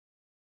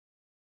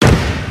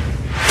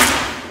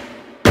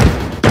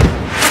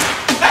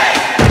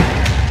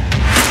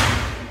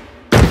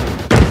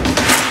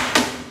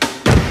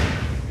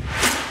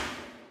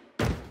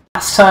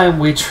time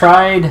we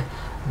tried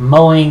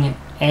mowing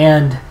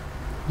and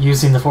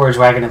using the forage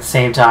wagon at the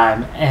same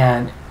time,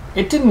 and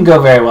it didn't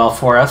go very well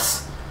for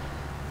us.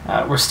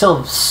 We're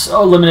still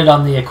so limited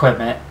on the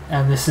equipment,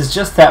 and this is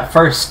just that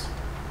first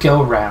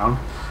go round.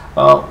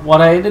 Well,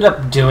 what I ended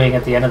up doing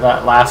at the end of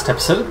that last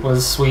episode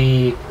was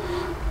we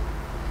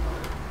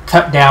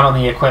cut down on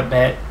the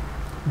equipment,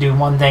 do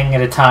one thing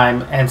at a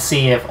time, and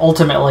see if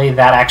ultimately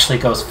that actually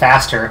goes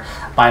faster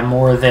by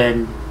more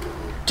than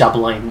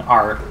doubling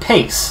our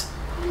pace.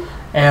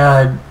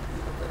 And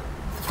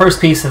the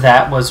first piece of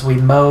that was we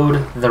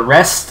mowed the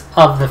rest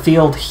of the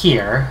field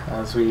here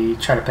as we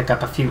try to pick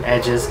up a few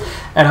edges,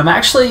 and I'm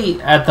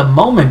actually, at the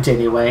moment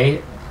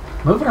anyway,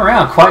 moving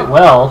around quite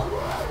well,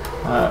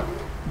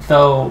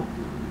 though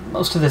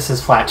most of this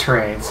is flat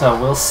terrain,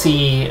 so we'll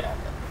see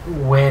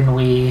when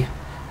we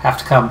have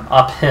to come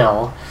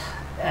uphill,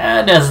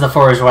 and as the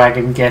forage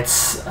wagon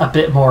gets a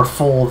bit more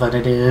full than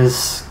it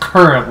is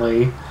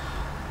currently,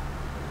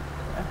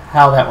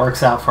 how that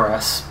works out for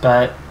us.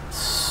 But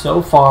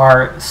so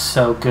far,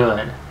 so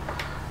good.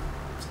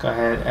 Let's go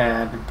ahead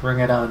and bring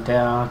it on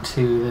down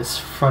to this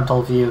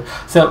frontal view.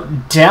 So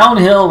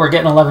downhill, we're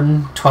getting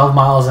 11, 12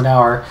 miles an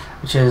hour,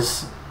 which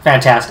is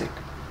fantastic.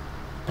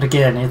 But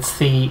again, it's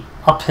the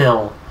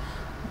uphill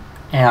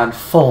and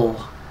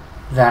full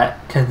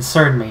that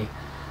concern me.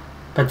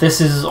 But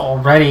this is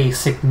already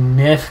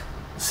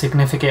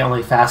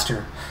significantly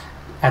faster.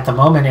 At the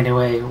moment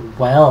anyway,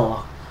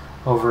 well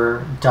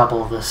over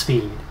double the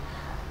speed.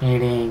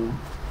 Meaning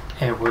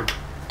it would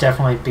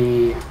definitely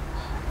be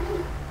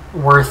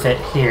worth it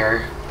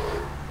here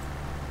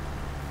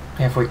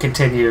if we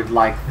continued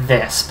like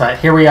this. But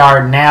here we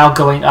are now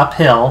going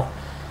uphill,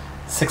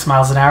 6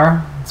 miles an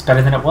hour. It's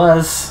better than it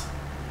was.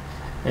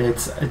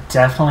 It's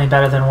definitely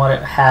better than what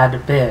it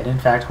had been. In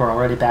fact, we're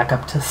already back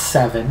up to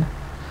 7.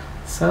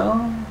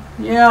 So,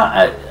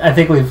 yeah, I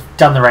think we've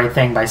done the right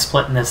thing by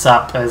splitting this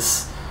up.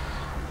 As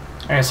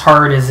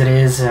hard as it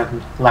is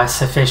and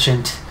less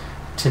efficient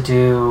to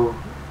do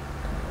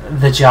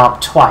the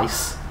job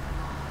twice,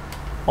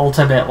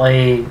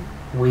 ultimately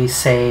we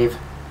save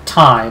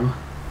time,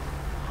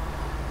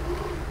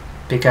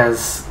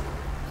 because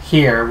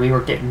here we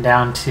were getting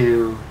down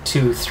to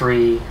 2,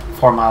 3,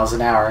 4 miles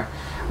an hour.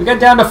 We got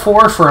down to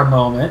 4 for a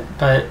moment,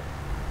 but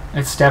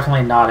it's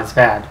definitely not as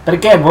bad. But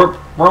again, we're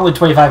only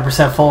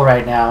 25% full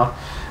right now,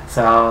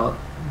 so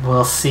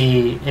we'll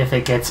see if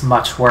it gets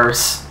much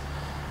worse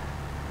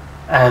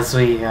as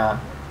we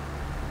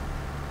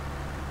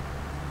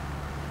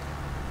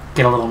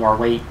get a little more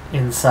weight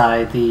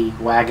inside the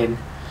wagon.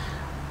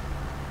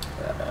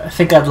 I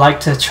think I'd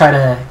like to try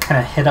to kind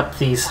of hit up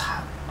these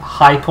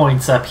high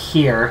points up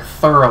here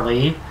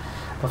thoroughly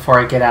before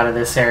I get out of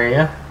this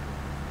area.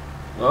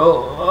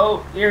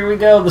 Oh, here we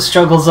go. The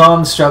struggle's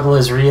on. The struggle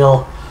is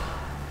real.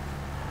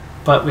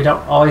 But we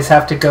don't always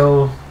have to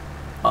go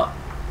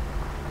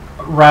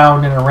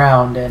round and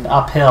around and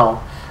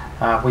uphill.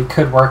 We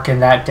could work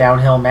in that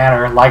downhill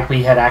manner like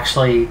we had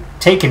actually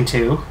taken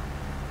to.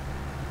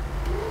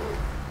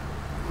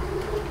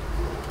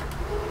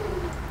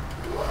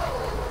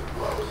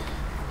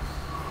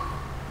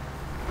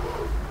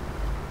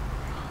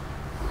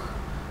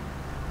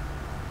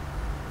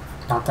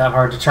 Not that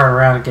hard to turn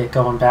around and get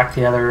going back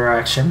the other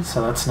direction,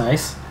 so that's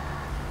nice.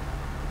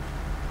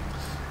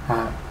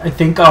 I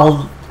think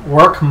I'll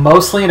work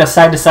mostly in a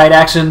side-to-side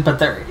action, but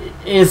there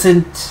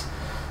isn't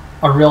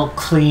a real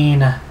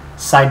clean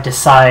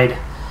side-to-side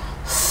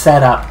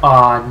setup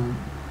on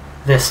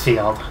this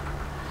field.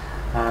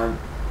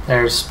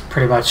 There's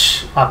pretty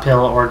much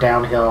uphill or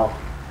downhill,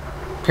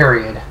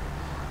 period.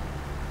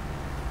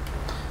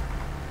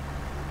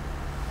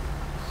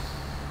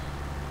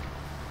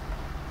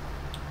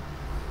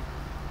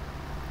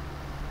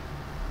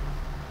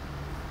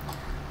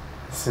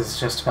 This is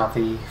just about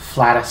the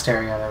flattest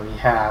area that we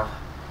have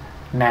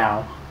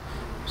now.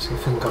 See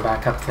if we can go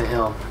back up the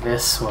hill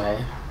this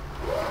way.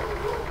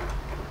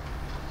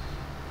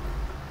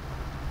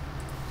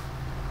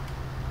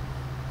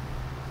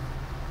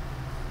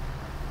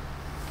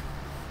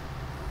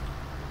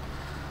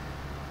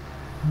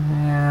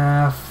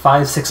 Yeah,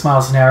 5, 6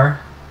 miles an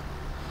hour.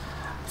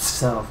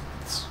 Still,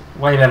 it's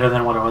way better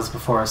than what it was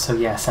before. So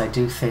yes, I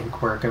do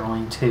think we're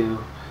going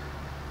to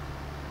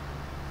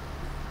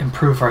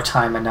improve our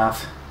time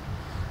enough,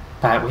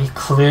 but we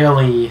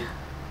clearly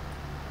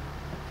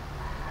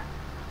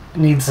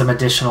need some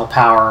additional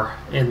power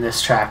in this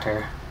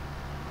tractor.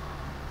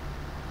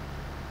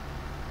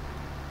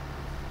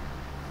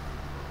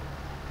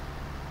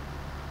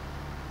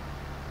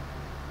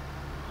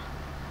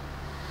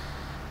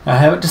 I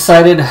haven't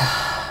decided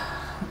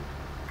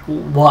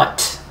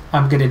what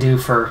I'm going to do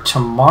for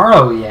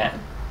tomorrow yet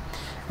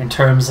in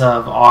terms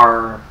of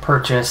our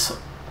purchase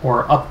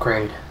or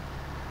upgrade.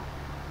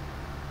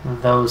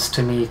 Those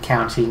to me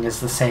counting as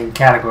the same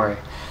category.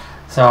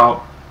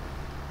 So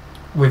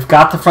we've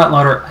got the front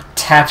loader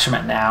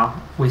attachment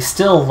now. We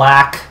still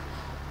lack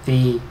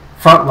the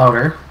front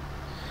loader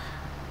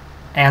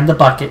and the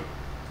bucket,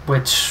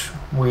 which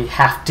we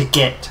have to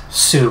get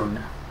soon.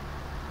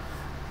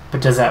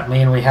 But does that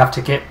mean we have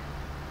to get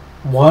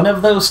one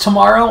of those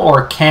tomorrow,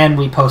 or can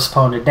we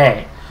postpone a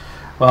day?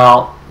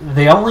 Well,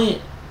 the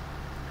only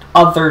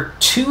other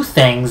two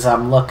things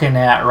I'm looking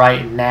at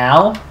right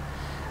now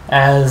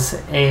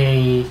as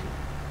a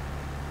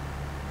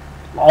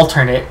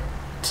alternate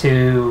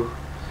to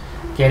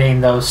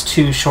getting those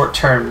two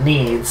short-term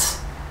needs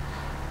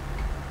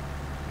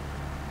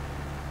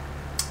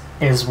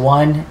is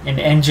one, an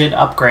engine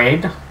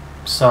upgrade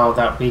so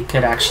that we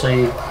could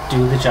actually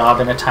do the job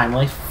in a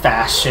timely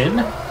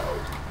fashion,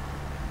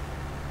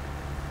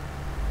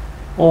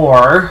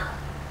 or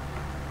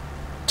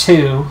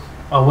two,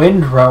 a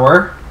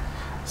windrower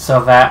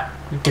so that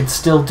we could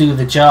still do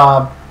the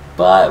job,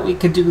 but we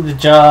could do the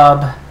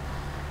job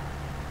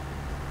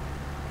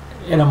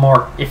in a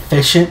more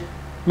efficient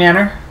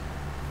manner.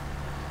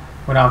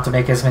 We don't have to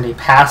make as many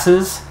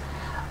passes.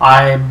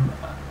 I'm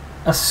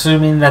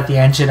assuming that the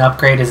engine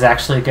upgrade is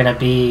actually going to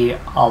be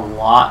a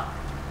lot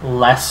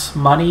less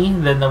money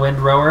than the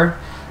windrower,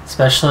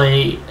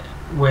 especially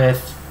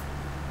with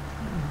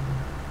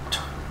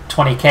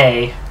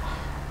 20K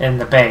in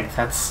the bank.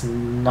 That's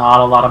not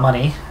a lot of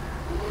money,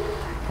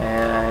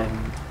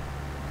 and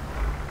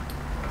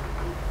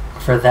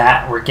for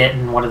that we're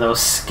getting one of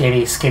those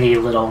skinny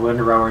little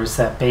windrowers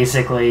that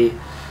basically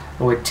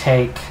would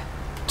take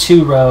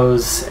 2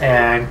 rows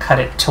and cut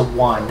it to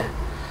 1,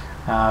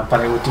 but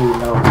it would do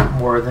no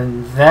more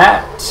than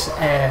that.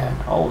 And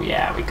oh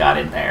yeah, we got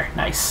in there,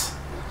 nice.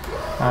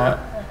 I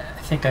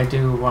think I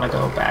do want to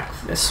go back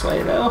this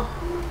way though.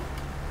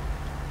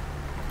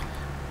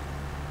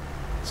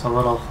 So a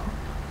little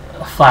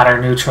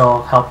flatter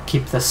neutral help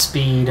keep the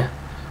speed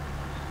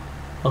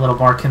a little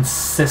more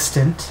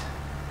consistent.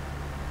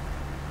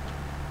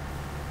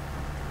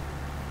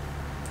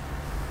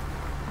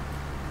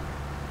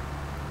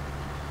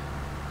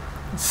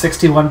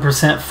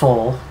 %61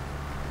 full.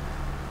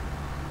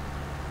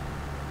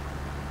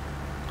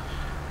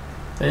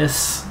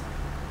 This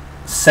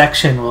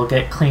section will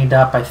get cleaned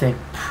up, I think,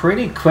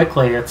 pretty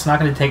quickly. It's not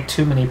going to take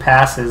too many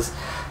passes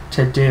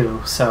to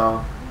do,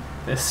 so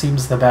this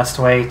seems the best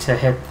way to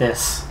hit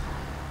this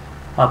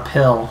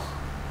uphill,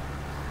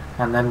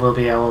 and then we'll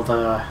be able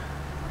to,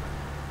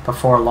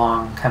 before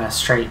long, kind of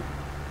straight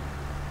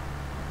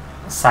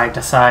side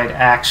to side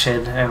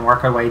action and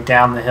work our way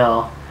down the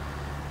hill.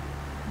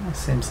 It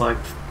seems like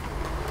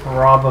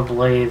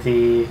probably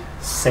the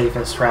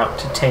safest route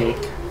to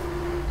take.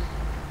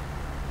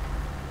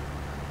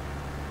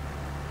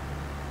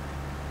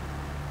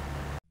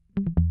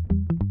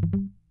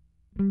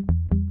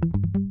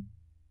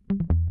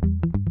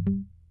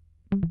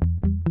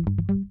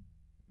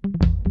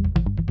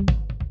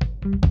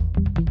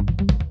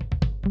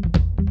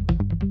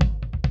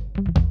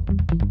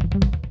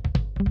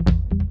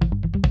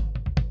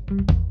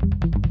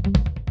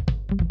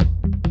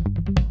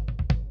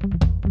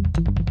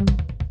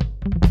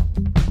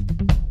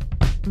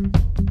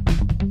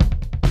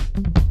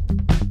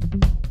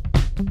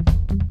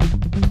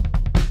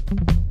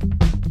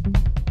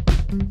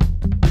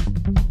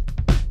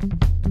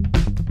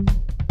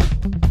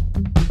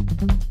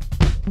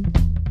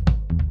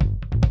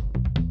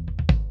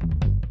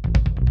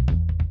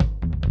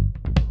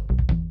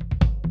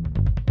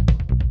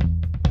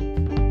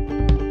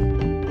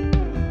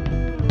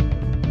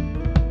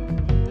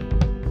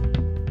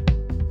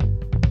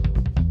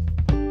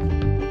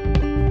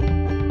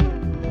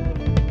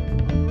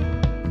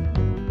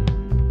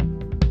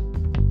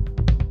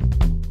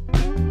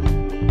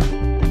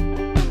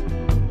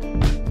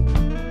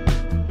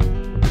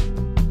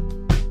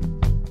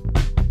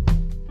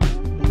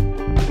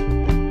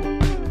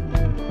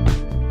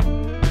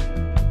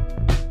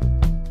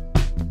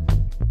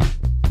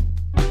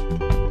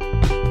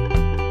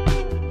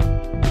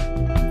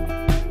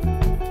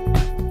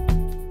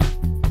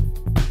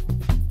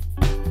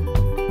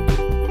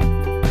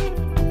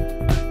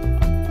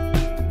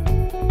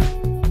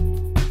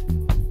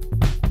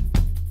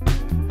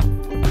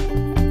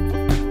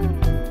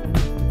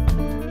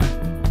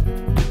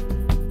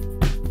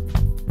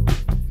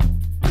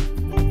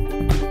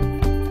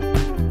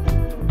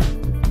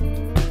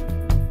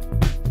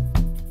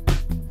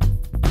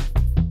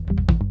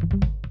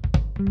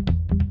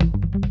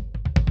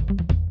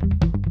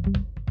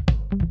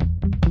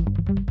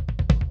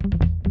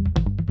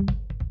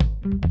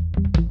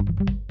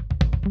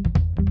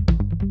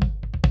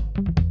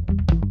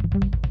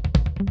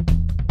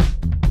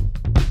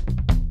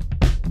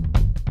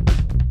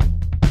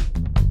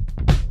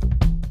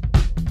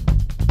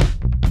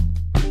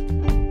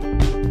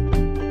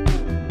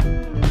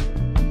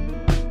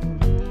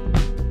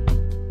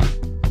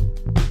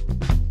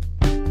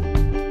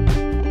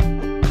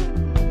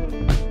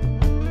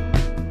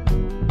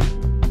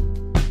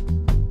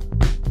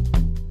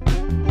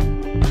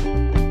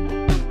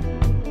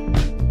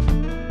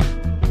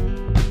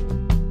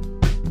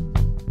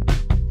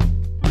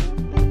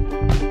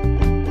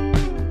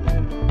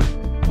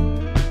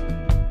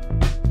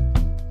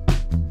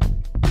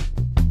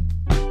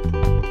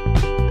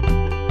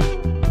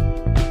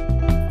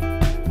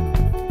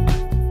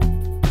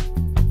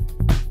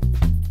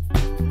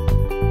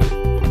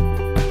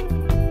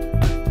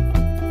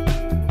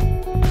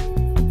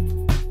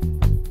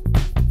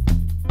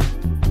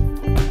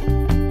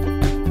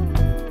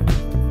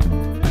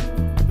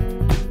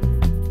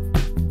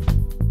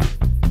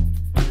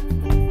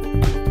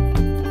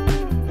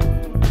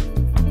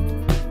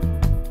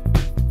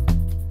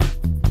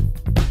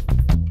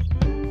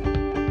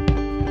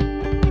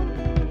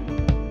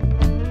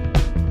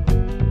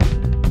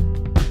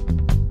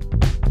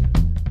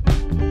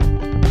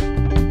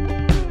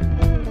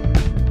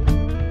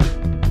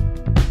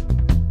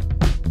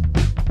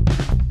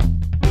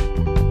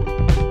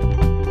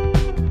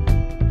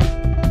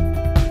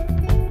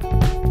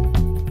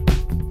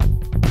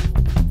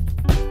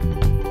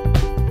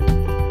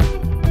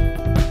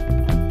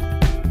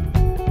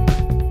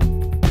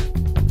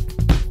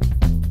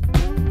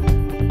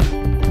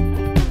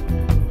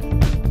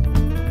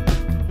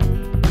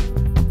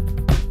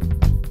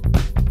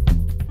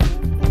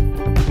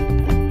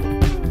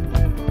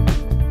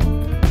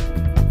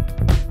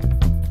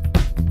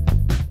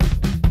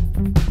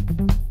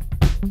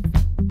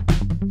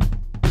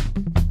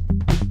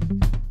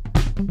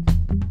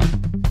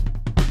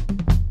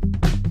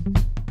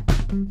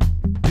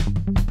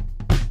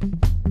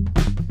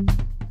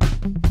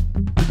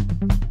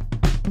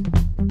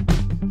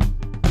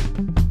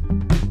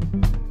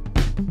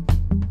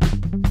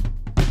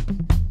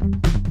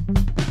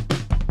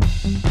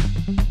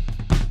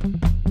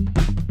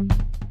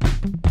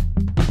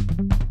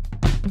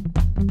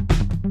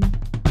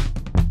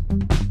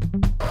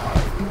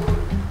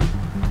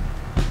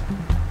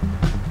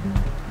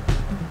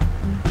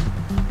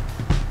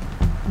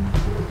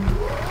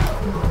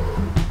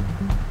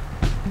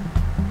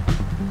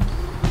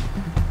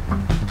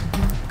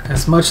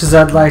 as much as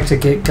I'd like to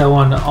get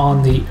going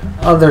on the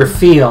other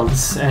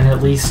fields and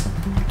at least,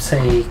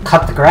 say,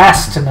 cut the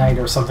grass tonight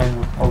or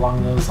something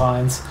along those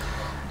lines,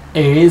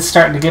 it is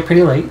starting to get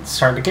pretty late. It's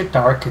starting to get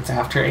dark. It's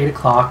after 8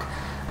 o'clock.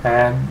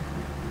 And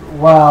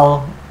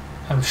while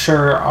I'm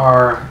sure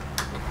our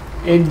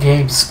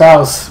in-game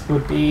spouse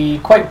would be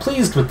quite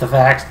pleased with the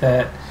fact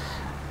that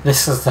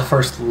this is the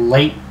first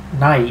late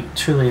night,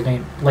 truly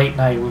a late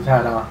night. We've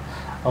had a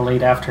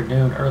late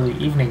afternoon, early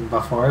evening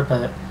before,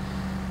 but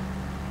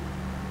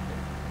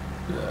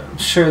I'm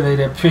sure they'd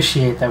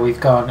appreciate that we've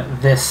gone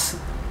this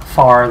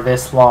far,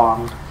 this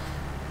long,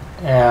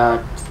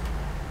 and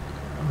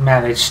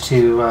managed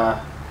to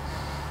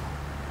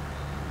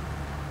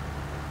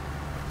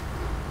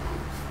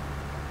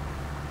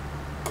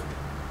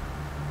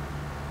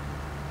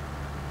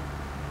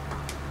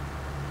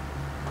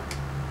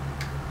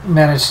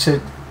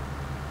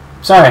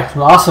sorry,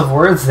 loss of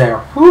words there.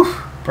 Whew,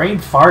 brain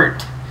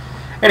fart.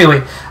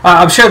 Anyway,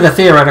 I'm sure the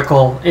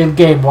theoretical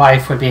in-game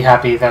wife would be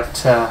happy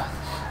that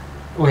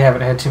we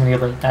haven't had too many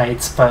late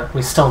nights, but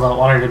we still don't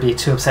want her to be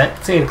too upset.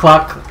 It's 8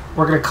 o'clock.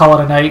 We're going to call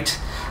it a night.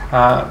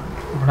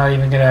 We're not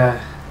even going to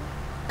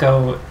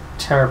go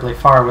terribly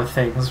far with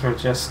things. We're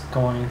just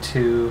going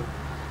to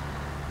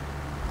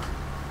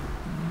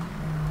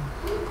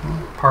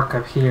park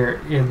up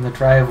here in the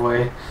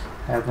driveway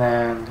and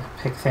then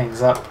pick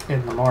things up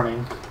in the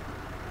morning.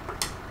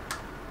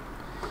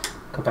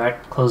 Go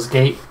back, close the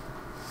gate.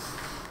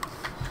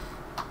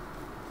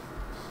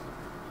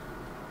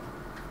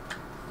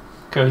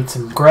 Go eat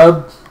some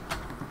grub.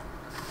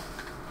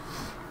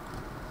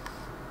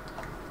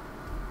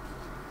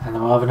 And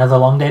then we'll have another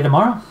long day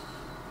tomorrow.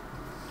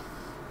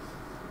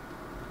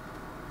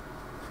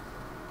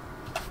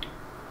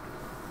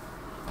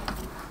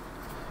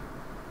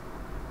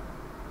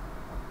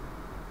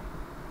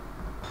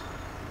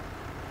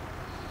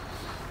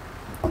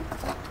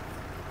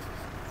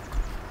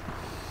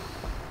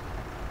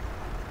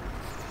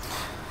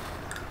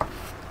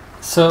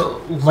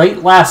 So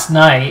late last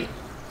night,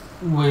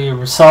 we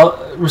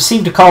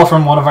received a call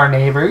from one of our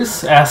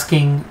neighbors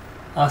asking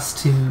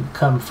us to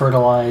come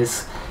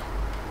fertilize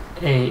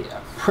a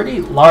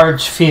pretty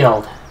large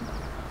field.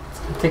 It's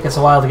going to take us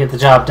a while to get the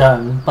job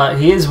done, but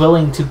he is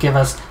willing to give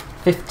us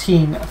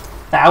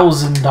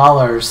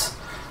 $15,000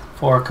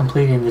 for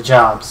completing the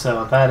job.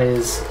 So that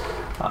is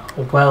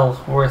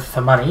well worth the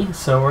money.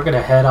 So we're going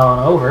to head on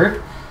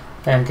over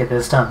and get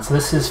this done. So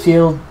this is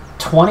field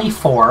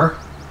 24.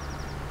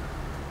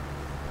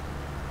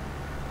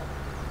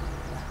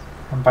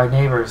 And by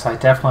neighbors, I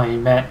definitely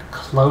meant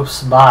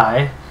close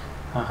by.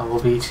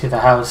 We'll be to the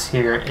house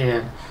here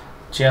in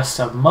just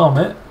a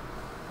moment.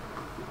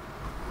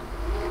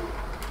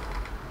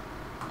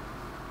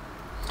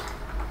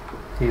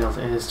 Field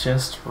is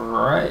just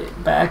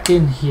right back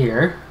in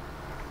here.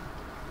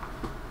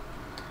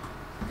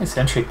 Nice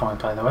entry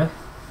point, by the way.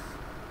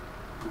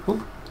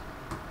 Oop,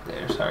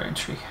 there's our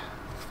entry.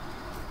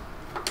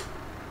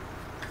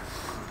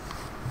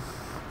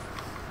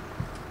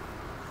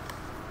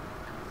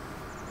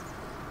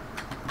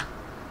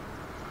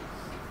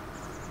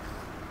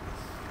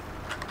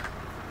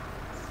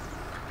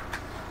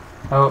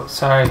 Oh,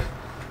 sorry.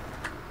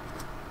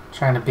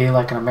 Trying to be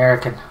like an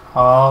American.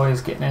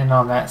 Always getting in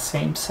on that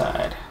same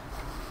side.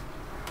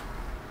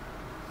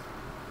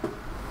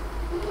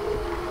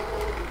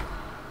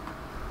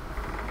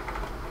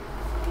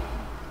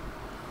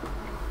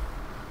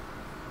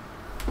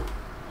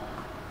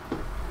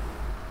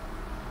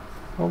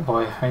 Oh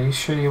boy, are you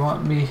sure you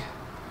want me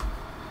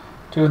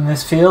doing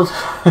this field?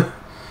 Looks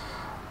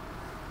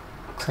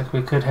like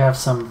we could have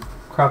some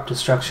crop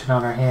destruction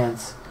on our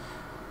hands.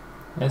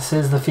 This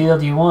is the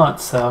field you want,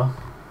 so.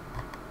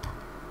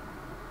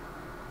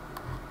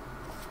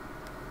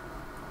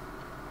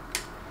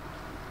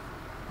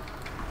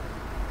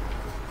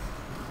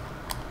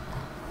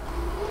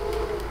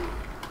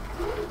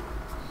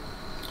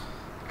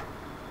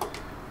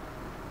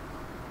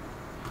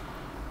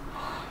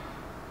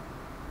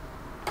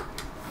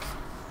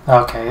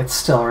 Okay, it's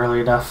still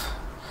early enough,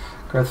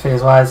 growth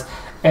phase wise.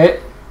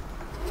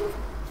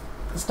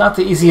 It's not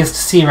the easiest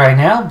to see right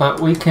now,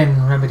 but we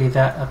can remedy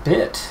that a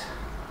bit.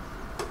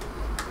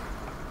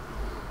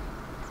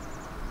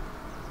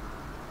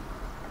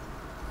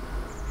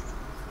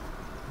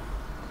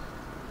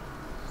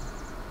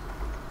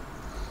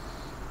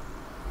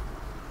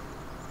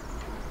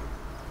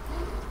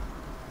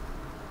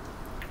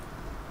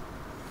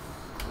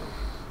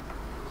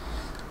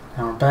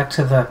 Now we're back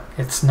to the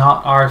it's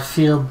not our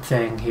field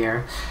thing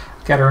here.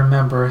 Got to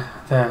remember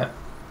that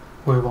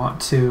we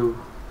want to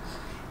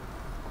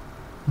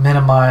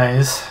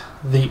minimize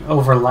the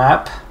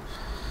overlap,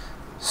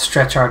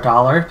 stretch our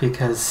dollar,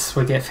 because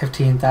we get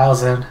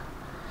 15,000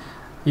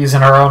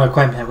 using our own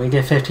equipment. We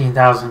get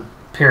 15,000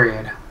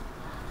 period.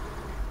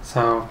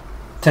 So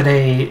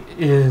today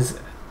is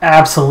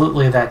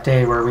absolutely that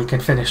day where we can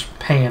finish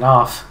paying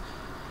off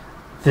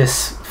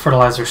this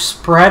fertilizer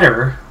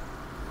spreader.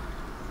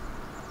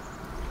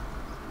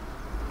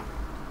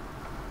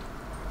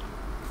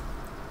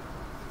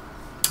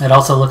 It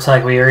also looks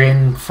like we are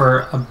in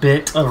for a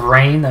bit of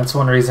rain. That's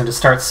one reason to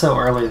start so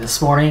early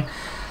this morning.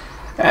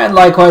 And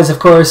likewise, of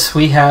course,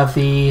 we have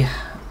the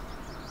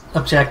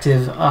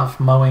objective of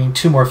mowing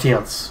 2 more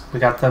fields. We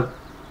got the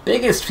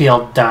biggest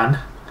field done,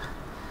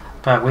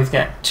 but we've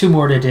got 2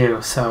 more to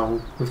do.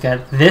 So we've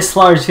got this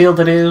large field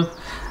to do,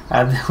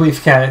 and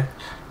we've got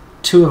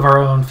 2 of our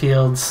own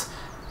fields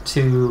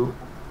to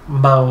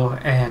mow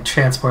and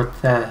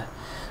transport the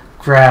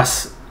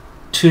grass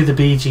to the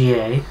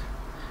BGA.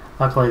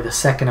 Luckily, the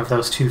second of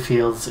those 2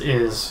 fields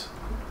is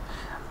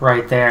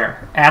right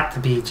there at the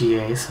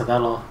BGA, so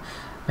that'll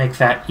make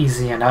that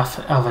easy enough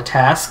of a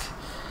task.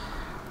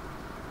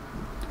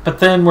 But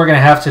then we're going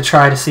to have to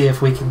try to see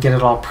if we can get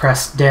it all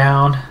pressed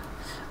down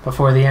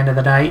before the end of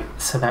the night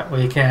so that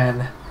we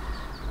can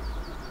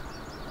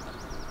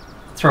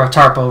throw a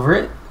tarp over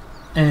it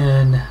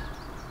and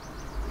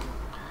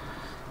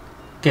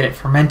get it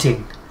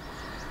fermenting.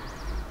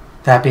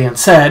 That being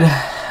said,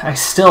 I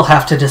still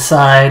have to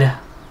decide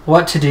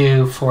what to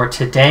do for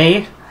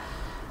today,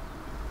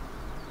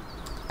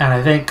 and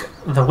I think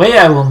the way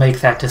I will make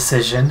that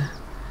decision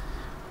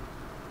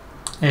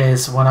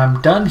is when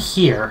I'm done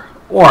here,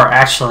 or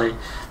actually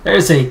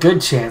there's a good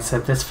chance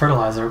that this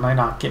fertilizer might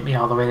not get me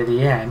all the way to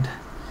the end,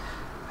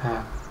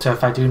 so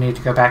if I do need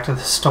to go back to the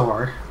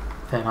store,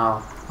 then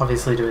I'll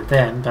obviously do it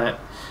then, but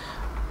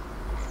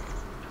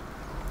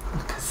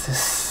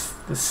because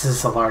this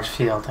is a large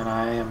field and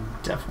I am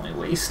definitely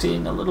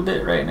wasting a little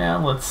bit right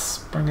now. Let's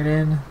bring it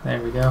in. There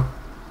we go.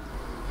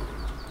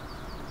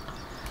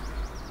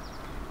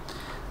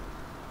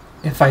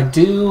 If I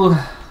do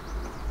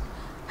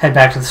head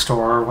back to the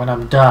store, or when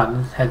I'm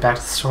done, head back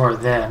to the store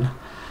then,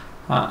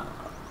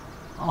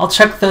 I'll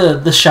check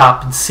the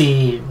shop and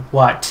see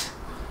what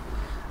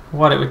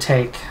it would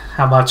take,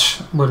 how much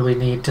would we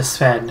need to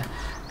spend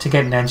to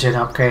get an engine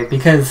upgrade,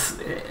 because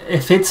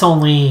if it's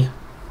only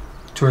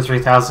 $2,000 or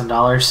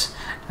 $3,000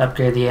 to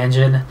upgrade the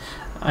engine,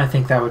 I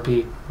think that would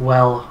be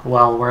well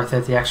worth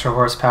it. The extra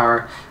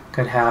horsepower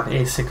could have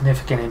a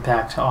significant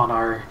impact on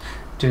our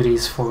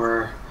duties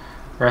for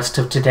the rest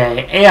of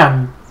today,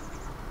 and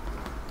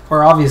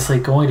we're obviously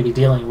going to be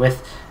dealing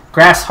with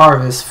grass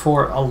harvest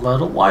for a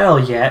little while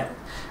yet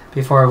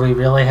before we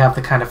really have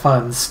the kind of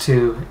funds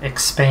to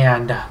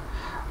expand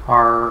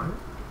our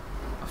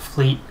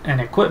fleet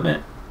and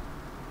equipment.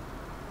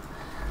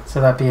 So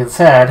that being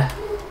said,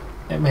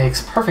 it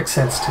makes perfect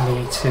sense to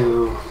me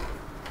to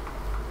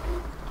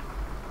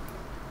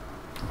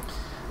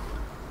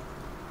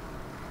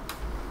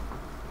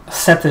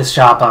set this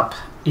job up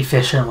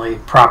efficiently,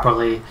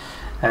 properly,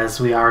 as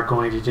we are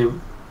going to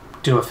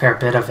do a fair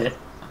bit of it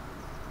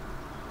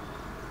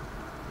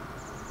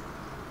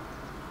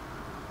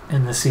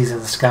in the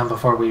seasons to come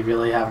before we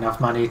really have enough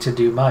money to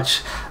do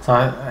much. So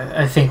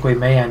I think we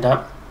may end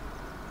up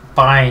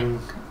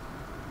buying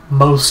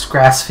most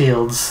grass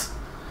fields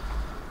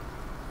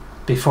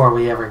before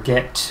we ever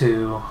get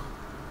to...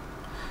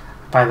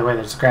 By the way,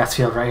 there's a grass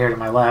field right here to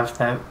my left.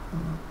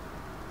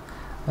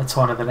 That's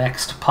one of the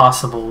next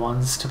possible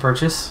ones to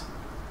purchase.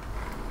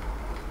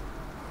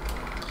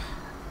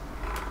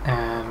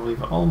 And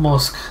we've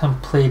almost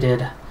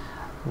completed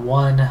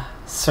one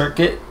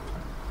circuit,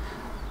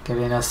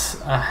 giving us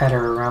a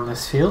header around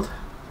this field.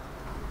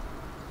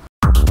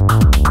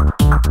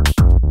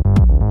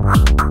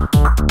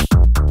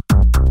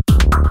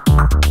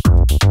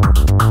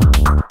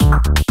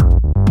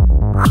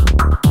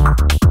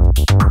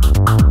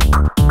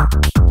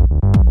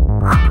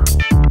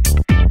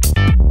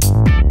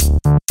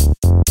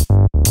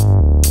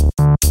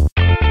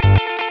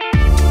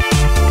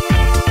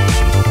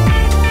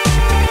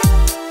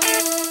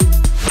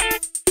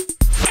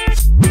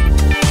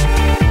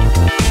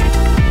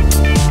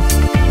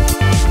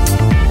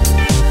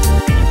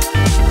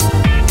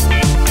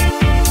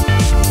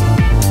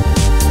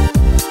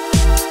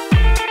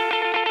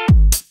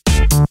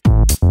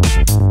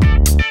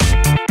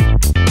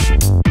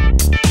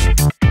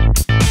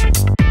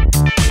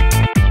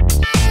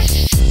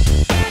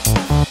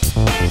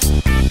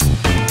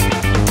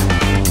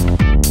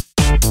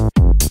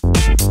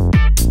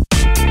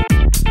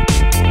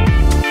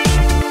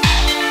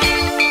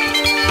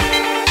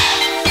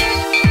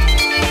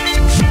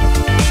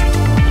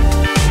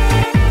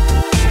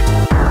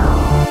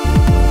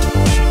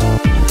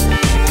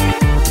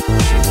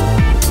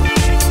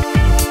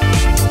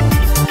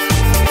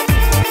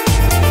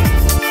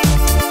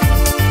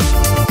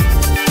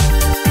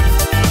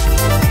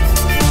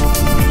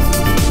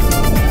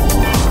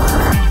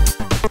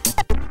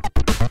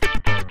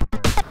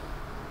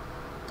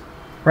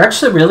 We're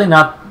actually really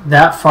not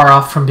that far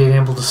off from being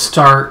able to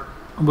start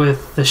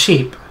with the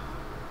sheep.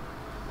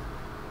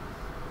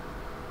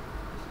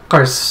 Of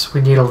course,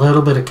 we need a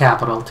little bit of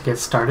capital to get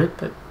started,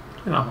 but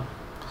you know,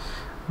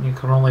 you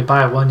can only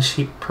buy 1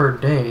 sheep per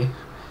day.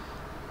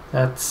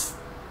 That's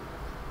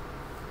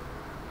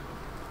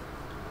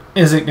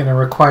isn't going to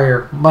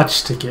require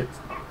much to get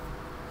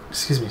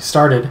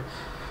started.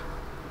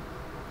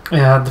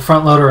 And the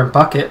front loader and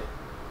bucket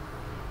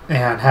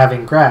and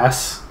having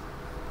grass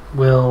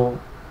will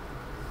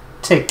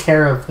take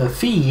care of the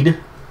feed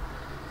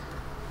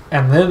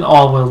And then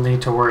all we'll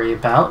need to worry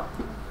about,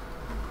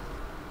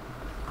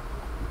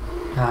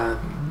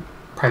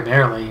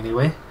 primarily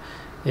anyway,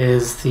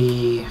 is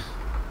the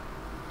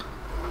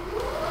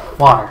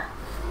water.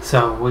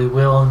 So we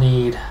will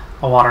need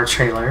a water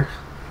trailer.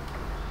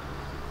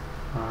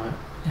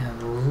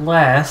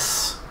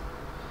 Unless...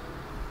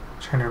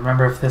 I'm trying to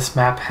remember if this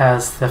map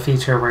has the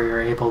feature where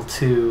you're able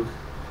to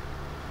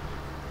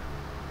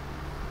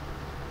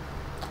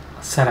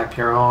set up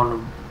your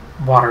own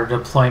water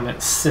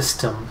deployment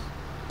system,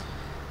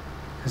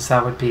 because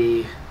that would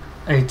be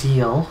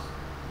ideal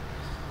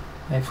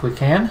if we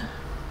can.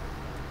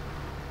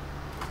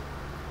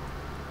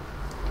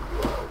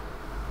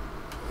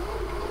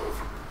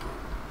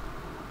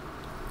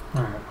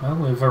 Alright, well,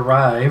 we've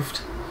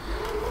arrived.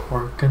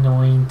 We're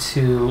going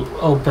to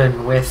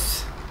open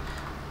with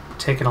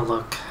taking a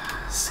look,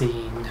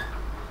 seeing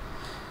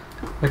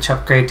which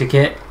upgrade to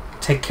get,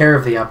 take care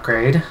of the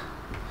upgrade,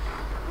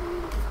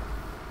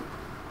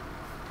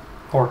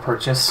 or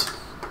purchase.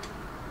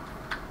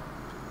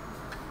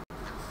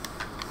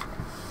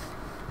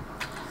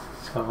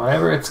 So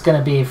whatever it's going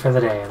to be for the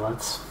day,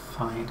 let's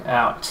find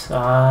out.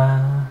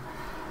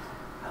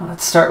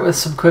 Let's start with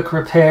some quick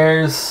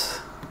repairs.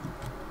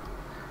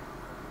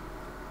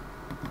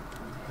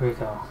 Here we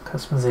go.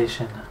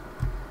 Customization.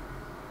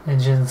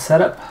 Engine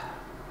setup.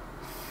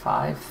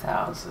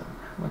 5,000.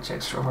 How much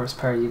extra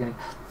horsepower are you getting?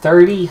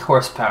 30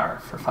 horsepower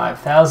for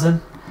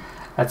 5,000.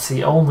 That's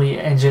the only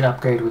engine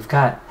upgrade we've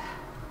got.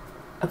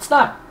 That's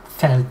not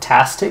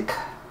fantastic,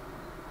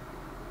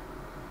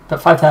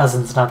 but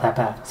 5,000 is not that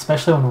bad,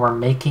 especially when we're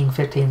making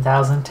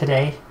 15,000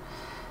 today,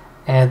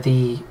 and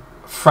the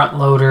front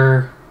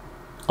loader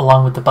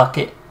along with the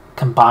bucket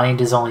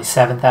combined is only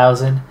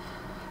 7,000.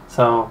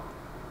 So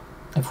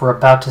if we're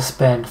about to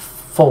spend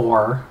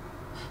 4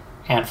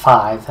 and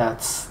 5,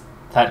 that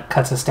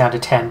cuts us down to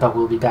 10, but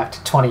we'll be back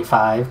to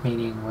 25,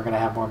 meaning we're going to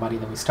have more money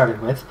than we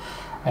started with,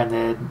 and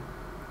then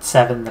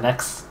 7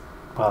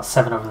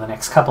 over the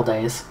next couple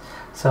days.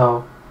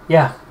 So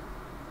yeah,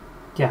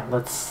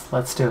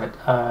 let's do it.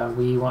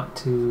 We want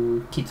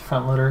to keep the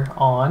front loader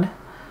on.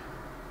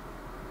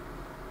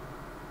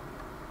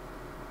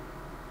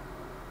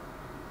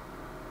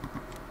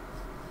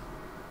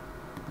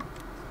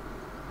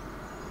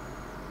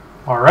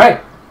 All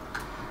right,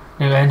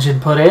 new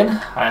engine put in.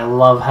 I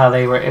love how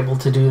they were able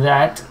to do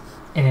that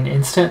in an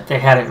instant. They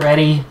had it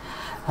ready.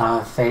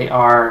 They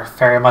are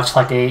very much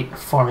like a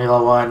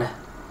Formula One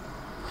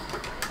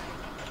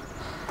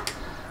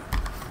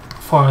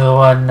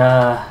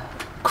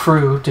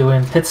crew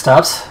doing pit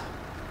stops.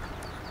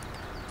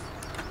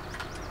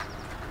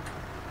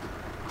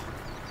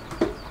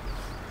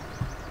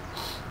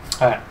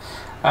 Alright,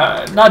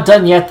 not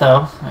done yet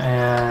though,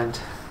 and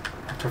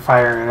after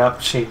firing it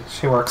up she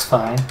works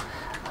fine,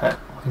 but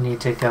we need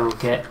to go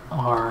get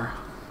our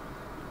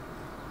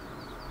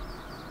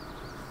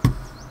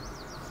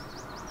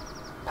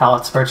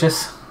pallets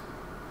purchase.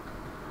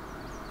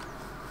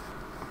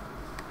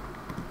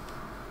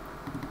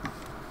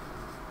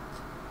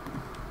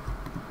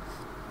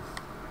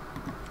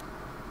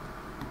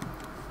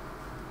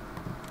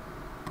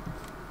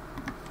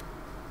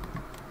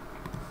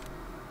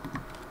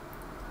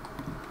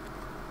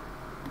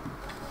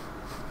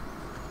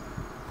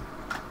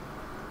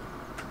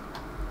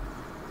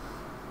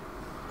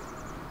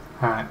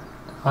 Alright,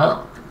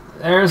 well,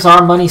 there's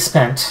our money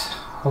spent.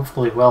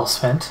 Hopefully well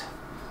spent.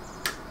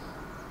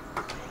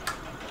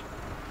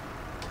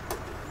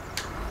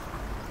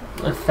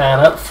 Lift that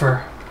up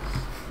for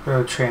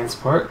road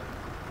transport.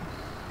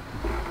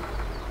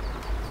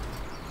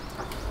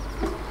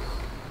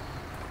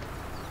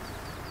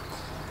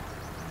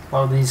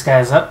 Load these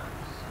guys up.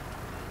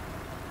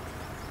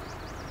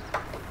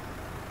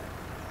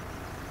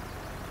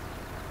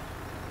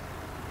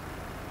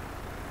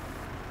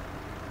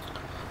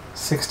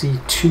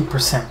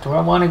 %. Do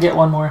I want to get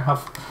one more? How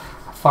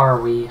far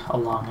are we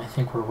along? I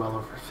think we're well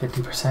over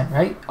 50%,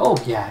 right? Oh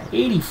yeah,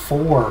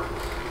 84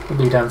 will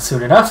be done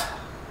soon enough.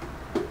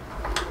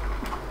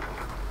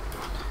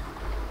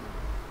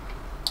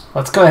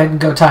 Let's go ahead and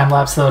go time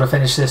lapse though to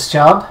finish this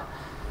job.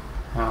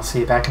 I'll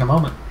see you back in a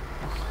moment.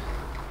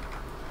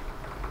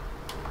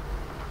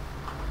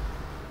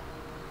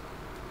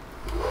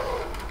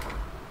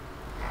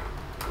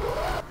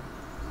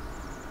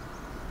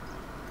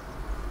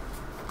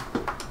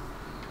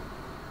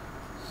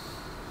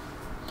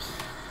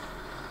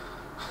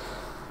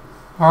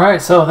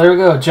 Alright, so there we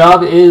go.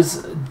 Job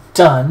is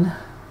done.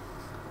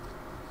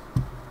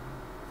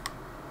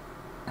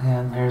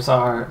 And there's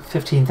our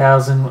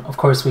 15,000. Of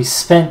course, we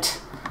spent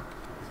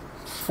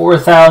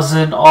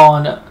 4,000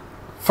 on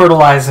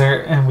fertilizer,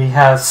 and we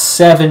have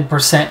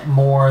 7%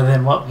 more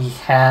than what we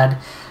had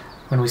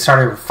when we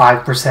started with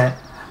 5%.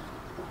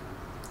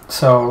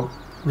 So,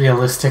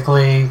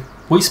 realistically,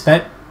 we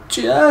spent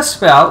just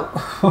about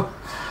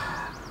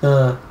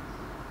the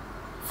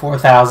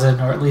 4,000,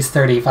 or at least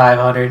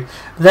 3,500.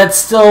 That's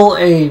still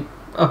a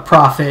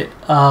profit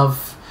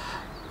of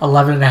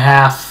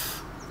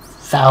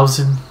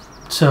 11,500.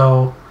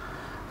 So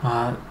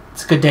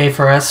It's a good day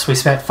for us. We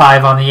spent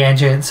 5 on the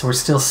engine, so we're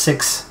still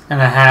 6.5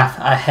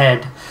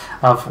 ahead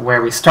of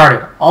where we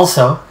started.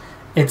 Also,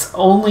 it's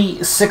only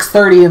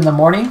 6:30 in the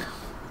morning,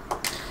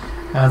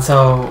 and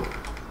so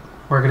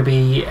we're going to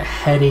be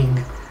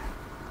heading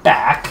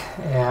back.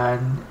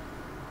 And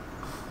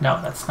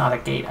no, that's not a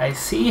gate I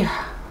see.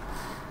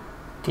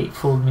 Gate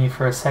fooled me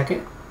for a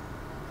second.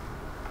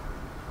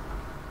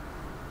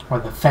 Or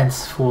the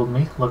fence fooled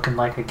me, looking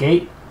like a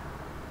gate.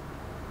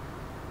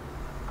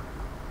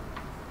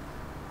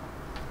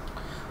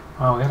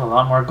 Wow, we got a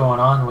lot more going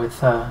on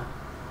with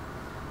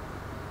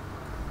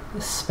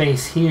this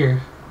space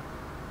here.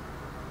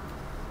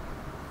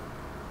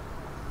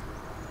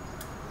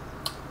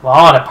 A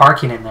lot of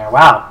parking in there,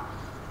 wow.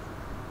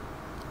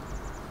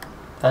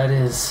 That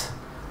is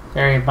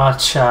very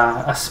much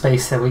a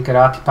space that we could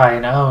occupy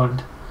and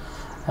own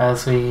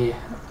as we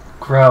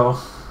grow.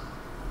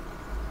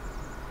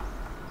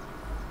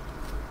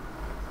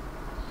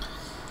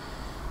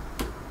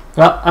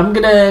 Well, I'm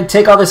going to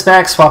take all this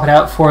back, swap it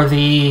out for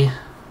the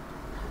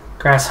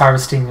grass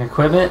harvesting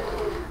equipment,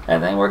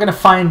 and then we're going to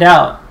find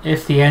out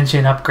if the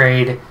engine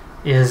upgrade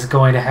is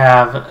going to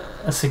have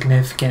a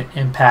significant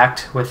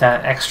impact with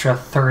that extra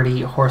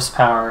 30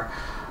 horsepower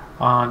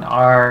on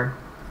our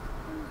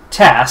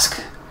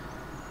task,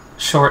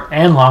 short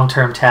and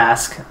long-term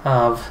task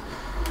of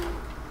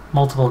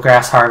multiple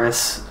grass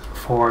harvests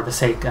for the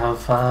sake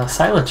of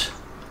silage.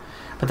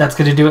 But that's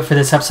going to do it for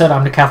this episode.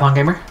 I'm Decathlon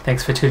Gamer.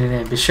 Thanks for tuning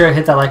in. Be sure to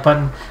hit that like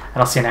button, and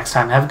I'll see you next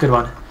time. Have a good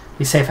one.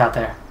 Be safe out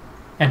there.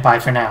 And bye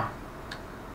for now.